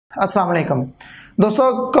अस्सलाम वालेकुम दोस्तों,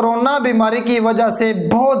 कोरोना बीमारी की वजह से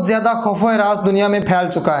बहुत ज़्यादा खौफ व हरास दुनिया में फैल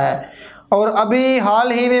चुका है और अभी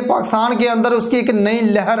हाल ही में पाकिस्तान के अंदर उसकी एक नई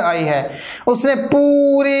लहर आई है। उसने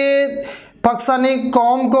पूरी पाकिस्तानी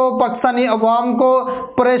कौम को, पाकिस्तानी अवाम को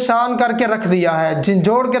परेशान करके रख दिया है,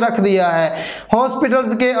 झंझोड़ के रख दिया है।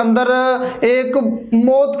 हॉस्पिटल्स के अंदर एक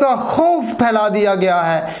मौत का खौफ फैला दिया गया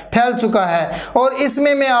है, फैल चुका है। और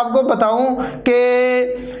इसमें मैं आपको बताऊं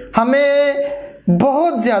कि हमें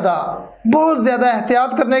बहुत ज़्यादा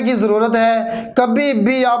एहतियात करने की ज़रूरत है। कभी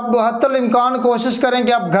भी आप हत्तल इम्कान कोशिश करें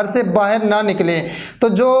कि आप घर से बाहर ना निकलें। तो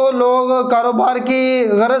जो लोग कारोबार की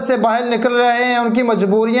गरज से बाहर निकल रहे हैं, उनकी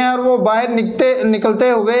मजबूरियां हैं और वो बाहर निकलते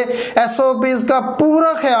हुए SOPs का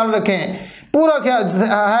पूरा ख्याल रखें, पूरा ख्याल।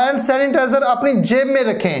 हैंड सैनिटाइजर अपनी जेब में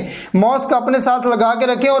रखें, मास्क अपने साथ लगा के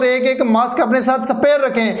रखें और एक मास्क अपने साथ स्पेयर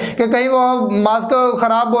रखें कि कहीं वो मास्क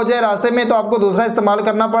खराब हो जाए रास्ते में तो आपको दूसरा इस्तेमाल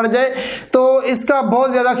करना पड़ जाए। तो इसका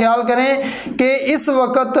बहुत ज़्यादा ख्याल करें कि इस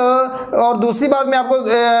वक्त। और दूसरी बात मैं आपको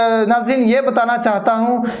नाज़रीन ये बताना चाहता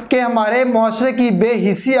हूँ कि हमारे मुआशरे की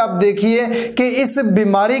बेहिस्सी आप देखिए कि इस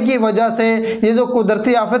बीमारी की वजह से, ये जो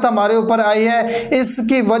कुदरती आफत हमारे ऊपर आई है,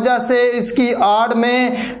 इसकी वजह से, इसकी आड़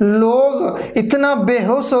में लोग इतना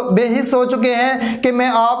बेहिस हो चुके हैं कि मैं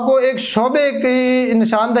आपको एक शोबे की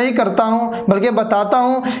निशानदही करता हूं, बल्कि बताता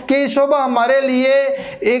हूं कि शोबा हमारे लिए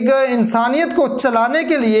एक इंसानियत को चलाने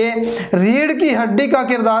के लिए रीढ़ की हड्डी का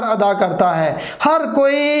किरदार अदा करता है। हर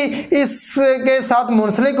कोई इसके साथ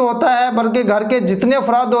मुंसलिक होता है, बल्कि घर के जितने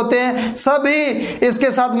अफराद होते हैं सभी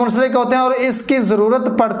इसके साथ मुंसलिक होते हैं और इसकी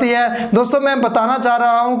ज़रूरत पड़ती है। दोस्तों, मैं बताना चाह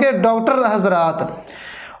रहा हूं कि डॉक्टर हजरात,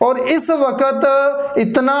 और इस वक्त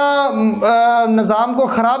इतना निज़ाम को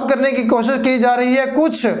ख़राब करने की कोशिश की जा रही है।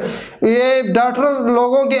 कुछ ये डॉक्टर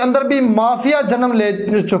लोगों के अंदर भी माफिया जन्म ले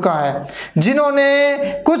चुका है,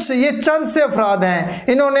 जिन्होंने कुछ, ये चंद से अफराद हैं,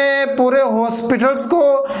 इन्होंने पूरे हॉस्पिटल्स को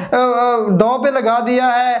दांव पे लगा दिया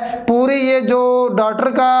है। पूरी ये जो डॉक्टर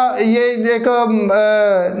का ये एक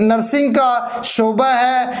नर्सिंग का शोबा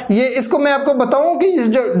है, ये इसको मैं आपको बताऊं कि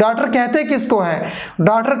जो डॉक्टर कहते किसको हैं।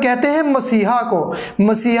 डॉक्टर कहते हैं मसीहा को,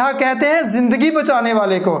 मसीहा कहते हैं जिंदगी बचाने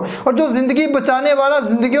वाले को। और जो जिंदगी बचाने वाला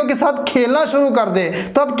जिंदगियों के साथ खेलना शुरू कर दे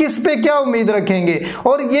तो अब किस पे क्या उम्मीद रखेंगे।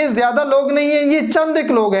 और ये ज्यादा लोग नहीं है, ये चंद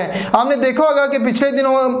एक लोग हैं। आपने देखा होगा कि पिछले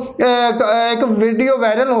दिनों एक वीडियो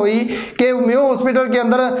वायरल हुई कि म्यू हॉस्पिटल के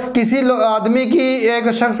अंदर किसी आदमी की, एक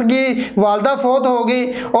शख्स की वालदा फौत हो गई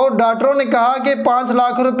और डॉक्टरों ने कहा कि 5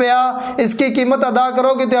 लाख रुपया इसकी कीमत अदा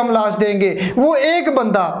करोगे तो हम लाश देंगे। वो एक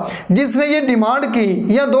बंदा जिसने ये डिमांड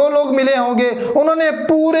की, या 2 लोग मिले होंगे, उन्होंने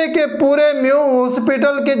पूरे के पूरे म्यू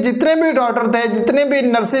हॉस्पिटल के जितने भी डॉक्टर थे, जितने भी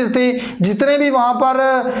नर्सेज थी, जितने भी वहां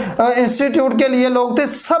पर इंस्टीट्यूट के लिए लोग थे,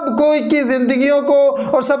 सबको की जिंदगियों को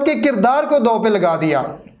और सबके किरदार को दांव पे लगा दिया।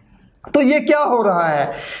 तो ये क्या हो रहा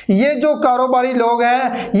है? ये जो कारोबारी लोग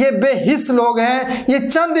हैं, ये बेहिस लोग हैं, ये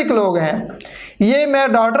चंद एक लोग हैं। ये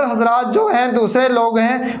मैं डॉक्टर हजरात जो हैं, दूसरे लोग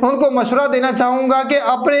हैं, उनको मशवरा देना चाहूँगा कि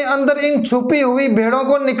अपने अंदर इन छुपी हुई भेड़ों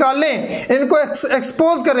को निकालें, इनको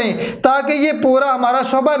एक्सपोज करें, ताकि ये पूरा हमारा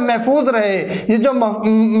शोबा महफूज रहे। ये जो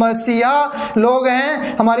मसीहा लोग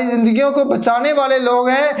हैं, हमारी ज़िंदगियों को बचाने वाले लोग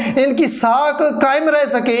हैं, इनकी साख कायम रह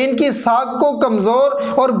सके। इनकी साख को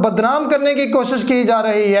कमज़ोर और बदनाम करने की कोशिश की जा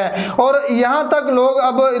रही है। और यहाँ तक लोग,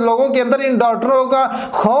 अब लोगों के अंदर इन डॉक्टरों का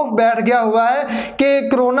खौफ बैठ गया हुआ है कि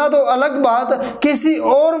कोरोना तो अलग बात, किसी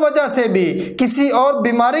और वजह से भी, किसी और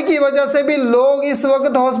बीमारी की वजह से भी लोग इस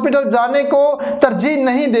वक्त हॉस्पिटल जाने को तरजीह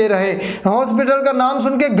नहीं दे रहे, हॉस्पिटल का नाम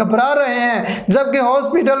सुन के घबरा रहे हैं, जबकि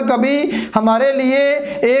हॉस्पिटल कभी हमारे लिए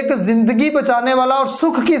एक जिंदगी बचाने वाला और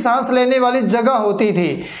सुख की सांस लेने वाली जगह होती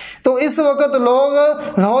थी। तो इस वक्त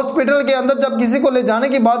लोग हॉस्पिटल के अंदर जब किसी को ले जाने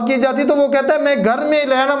की बात की जाती तो वो कहता है मैं घर में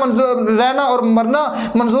रहना और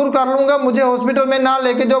मरना मंजूर कर लूंगा, मुझे हॉस्पिटल में ना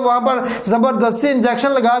लेके जो, वहां पर जबरदस्ती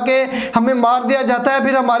इंजेक्शन लगा के हमें मार दिया जाता है,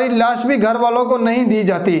 फिर हमारी लाश भी घर वालों को नहीं दी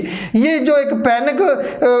जाती। ये जो एक पैनिक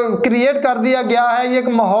क्रिएट कर दिया गया है, ये एक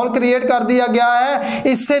माहौल क्रिएट कर दिया गया है,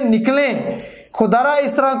 इससे निकलें। खुदारा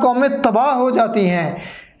इस तरह कौमें तबाह हो जाती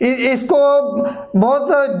हैं। इसको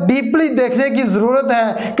बहुत डीपली देखने की ज़रूरत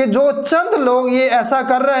है कि जो चंद लोग ये ऐसा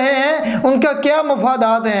कर रहे हैं उनका क्या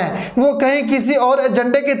मफादात हैं। वो कहीं किसी और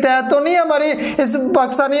एजेंडे के तहत तो नहीं हमारी इस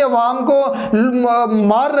पाकिस्तानी अवाम को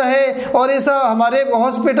मार रहे और इस हमारे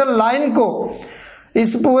हॉस्पिटल लाइन को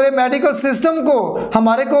इस पूरे मेडिकल सिस्टम को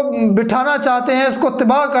हमारे को बिठाना चाहते हैं, इसको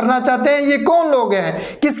तबाह करना चाहते हैं। ये कौन लोग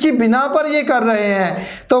हैं, किसकी बिना पर ये कर रहे हैं?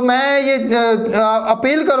 तो मैं ये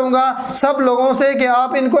अपील करूंगा सब लोगों से कि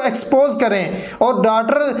आप इनको एक्सपोज करें। और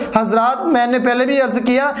डॉक्टर हजरात, मैंने पहले भी अर्ज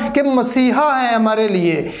किया कि मसीहा है हमारे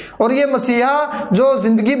लिए, और ये मसीहा जो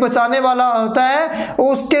जिंदगी बचाने वाला होता है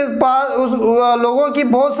उसके पास उस लोगों की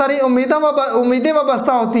बहुत सारी उम्मीदें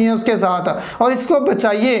वाबस्ता होती हैं उसके साथ, और इसको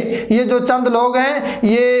बचाइए। ये जो चंद लोग हैं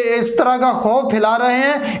ये इस तरह का खौफ फैला रहे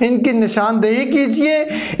हैं, इनकी निशानदेही कीजिए,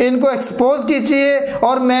 इनको एक्सपोज कीजिए।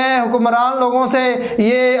 और मैं हुक्मरान लोगों से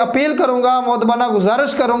ये अपील करूंगा, मोदबाना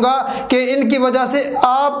गुजारिश करूंगा कि इनकी वजह से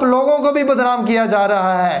आप लोगों को भी बदनाम किया जा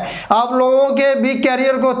रहा है, आप लोगों के भी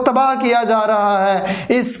कैरियर को तबाह किया जा रहा है।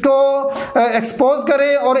 इसको एक्सपोज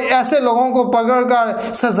करें और ऐसे लोगों को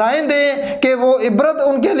पकड़कर सजाएं दें कि वो इबरत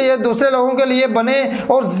उनके लिए, दूसरे लोगों के लिए बने।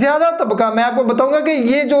 और ज्यादा तबका, मैं आपको बताऊंगा कि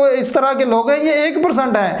ये जो इस तरह के लोग हैं ये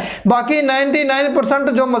 1% है, बाकी 99%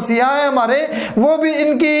 जो मसीहा है हमारे, वो भी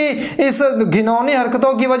इनकी इस घिनौनी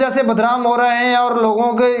हरकतों की वजह से बदनाम हो रहे हैं और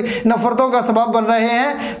लोगों के नफरतों का सबब बन रहे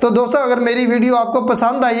हैं। तो दोस्तों, अगर मेरी वीडियो आपको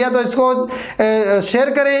पसंद आई है तो इसको शेयर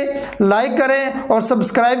करें, लाइक करें और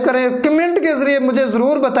सब्सक्राइब करें। कमेंट के जरिए मुझे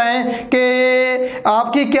जरूर बताएं कि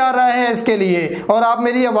आपकी क्या राय है इसके लिए, और आप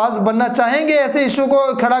मेरी आवाज बनना चाहेंगे ऐसे इशू को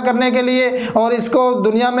खड़ा करने के लिए, और इसको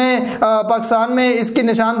दुनिया में, पाकिस्तान में इसकी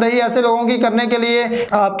निशानदेही ऐसे लोगों की करने के लिए।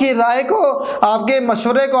 आपकी राय को, आपके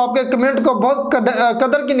मशवरे को, आपके कमेंट को बहुत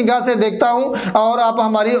कदर की निगाह से देखता हूं, और आप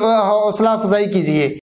हमारी हौसला अफजाई कीजिए।